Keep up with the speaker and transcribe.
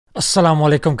Assalamu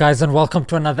alaikum guys, and welcome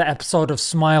to another episode of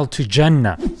Smile to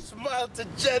Jannah. Smile to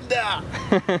Jannah!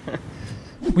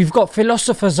 We've got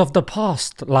philosophers of the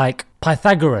past like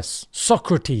Pythagoras,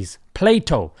 Socrates,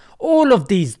 Plato. All of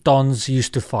these dons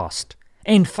used to fast.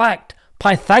 In fact,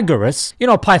 Pythagoras, you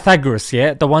know Pythagoras,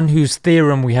 yeah? The one whose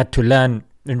theorem we had to learn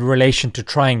in relation to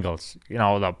triangles. You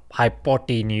know, the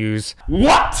hypotenuse.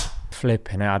 What?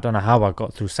 Flipping it, I don't know how I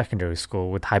got through secondary school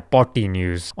with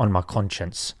hypotenuse on my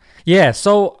conscience. Yeah,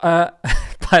 so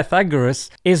Pythagoras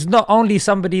is not only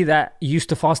somebody that used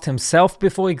to fast himself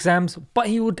before exams, but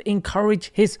he would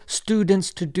encourage his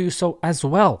students to do so as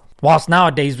well. Whilst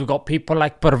nowadays we've got people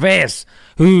like Pervez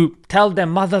who tell their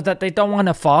mother that they don't want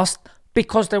to fast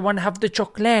because they want to have the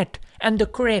chocolate and the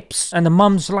crepes. And the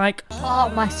mum's like,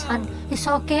 "Oh, my son, it's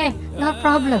okay, no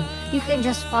problem. You can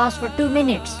just fast for 2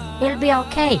 minutes. It'll be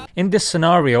okay." In this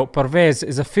scenario, Pervez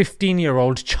is a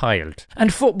 15-year-old child.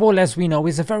 And football, as we know,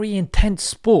 is a very intense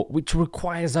sport which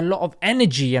requires a lot of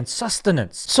energy and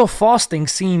sustenance. So fasting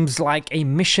seems like a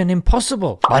mission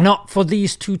impossible. But not for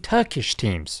these two Turkish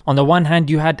teams. On the one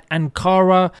hand, you had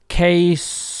Ankara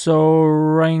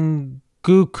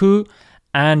Keciorengucu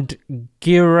and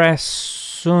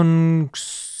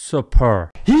Giresunspor.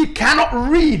 He cannot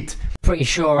read! Pretty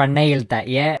sure I nailed that,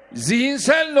 yeah?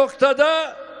 Zihinsel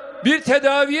noktada bir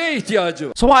tedaviye ihtiyacı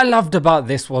var. So what I loved about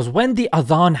this was when the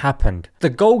adhan happened, the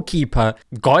goalkeeper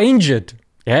got injured.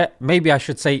 Yeah, maybe I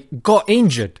should say got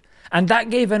injured. And that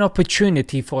gave an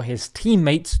opportunity for his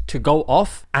teammates to go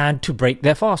off and to break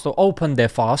their fast or open their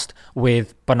fast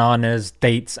with bananas,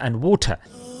 dates and water.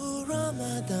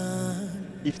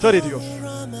 İftar ediyor.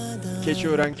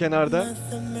 Keçiören kenarda.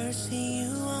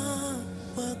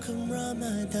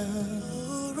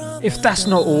 If that's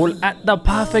not all, at the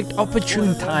perfect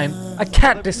opportune time, a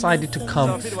cat decided to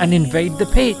come and invade the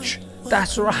pitch.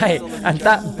 That's right, and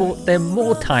that bought them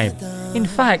more time. In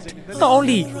fact, not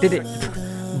only did it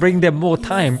bring them more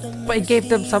time, but it gave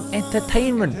them some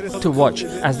entertainment to watch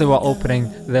as they were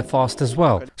opening their fast as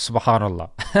well. Subhanallah.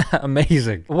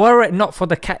 Amazing. Were it not for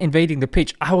the cat invading the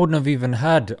pitch, I wouldn't have even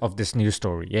heard of this news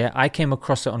story. Yeah, I came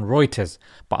across it on Reuters,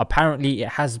 but apparently it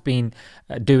has been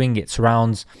doing its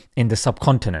rounds in the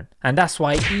subcontinent. And that's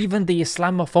why even the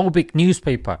Islamophobic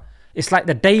newspaper, it's like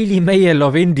the Daily Mail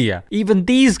of India, even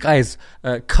these guys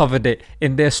covered it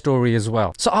in their story as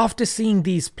well. So after seeing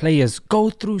these players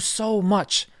go through so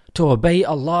much to obey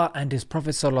Allah and His Prophet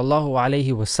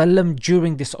ﷺ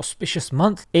during this auspicious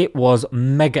month, it was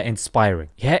mega inspiring.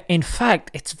 Yeah, in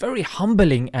fact, it's very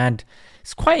humbling and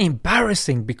it's quite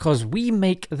embarrassing because we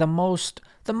make the most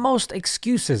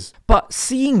excuses. But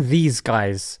seeing these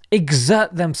guys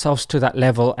exert themselves to that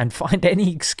level and find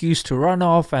any excuse to run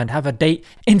off and have a date.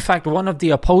 In fact, one of the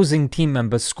opposing team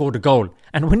members scored a goal.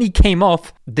 And when he came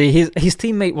off, his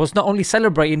teammate was not only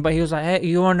celebrating, but he was like, "Hey,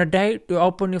 you on a date? You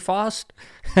open your fast?"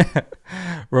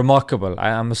 Remarkable.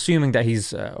 I'm assuming that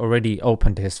he's already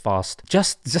opened his fast.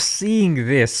 Just seeing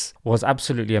this was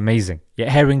absolutely amazing.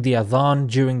 Yeah, hearing the adhan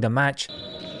during the match.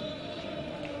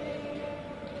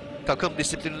 Takım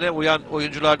disiplinine uyan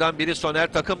oyunculardan biri Soner,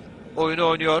 takım oyunu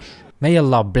oynuyor. May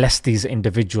Allah bless these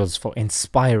individuals for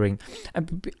inspiring.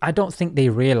 I don't think they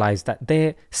realize that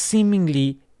their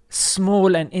seemingly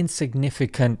small and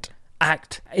insignificant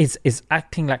act is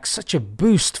acting like such a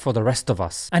boost for the rest of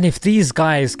us. And if these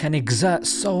guys can exert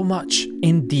so much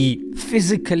in the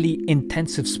physically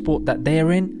intensive sport that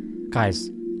they're in, guys,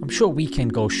 I'm sure we can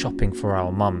go shopping for our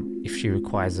mum if she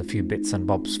requires a few bits and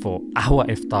bobs for our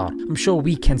iftar. I'm sure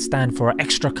we can stand for an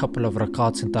extra couple of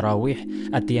rakats in Taraweeh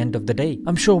at the end of the day.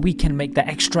 I'm sure we can make the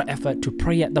extra effort to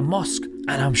pray at the mosque.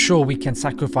 And I'm sure we can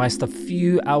sacrifice the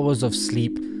few hours of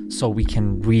sleep so we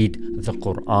can read the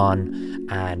Quran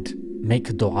and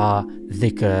make dua,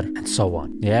 dhikr and so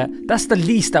on. Yeah, that's the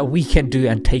least that we can do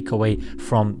and take away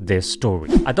from this story.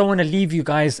 I don't want to leave you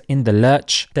guys in the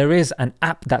lurch. There is an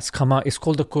app that's come out. It's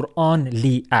called the Quran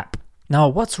Li app. Now,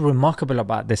 what's remarkable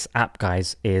about this app,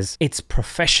 guys, is it's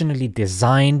professionally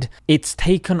designed. It's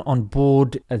taken on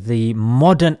board the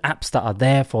modern apps that are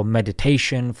there for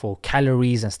meditation, for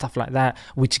calories and stuff like that,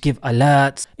 which give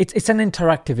alerts. It's an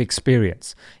interactive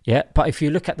experience. Yeah, but if you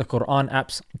look at the Quran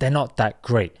apps, they're not that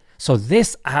great. So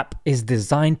this app is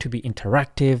designed to be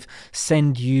interactive,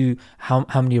 send you how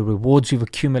many rewards you've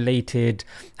accumulated,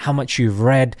 how much you've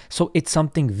read. So it's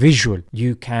something visual.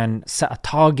 You can set a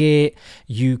target,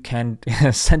 you can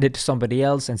send it to somebody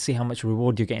else and see how much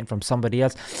reward you're getting from somebody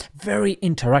else. Very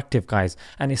interactive, guys.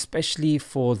 And especially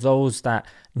for those that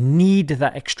need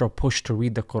that extra push to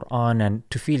read the Quran and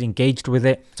to feel engaged with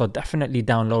it. So definitely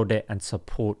download it and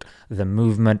support the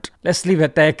movement. Let's leave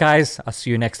it there, guys. I'll see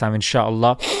you next time,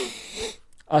 inshallah.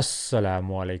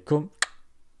 Assalamu alaikum.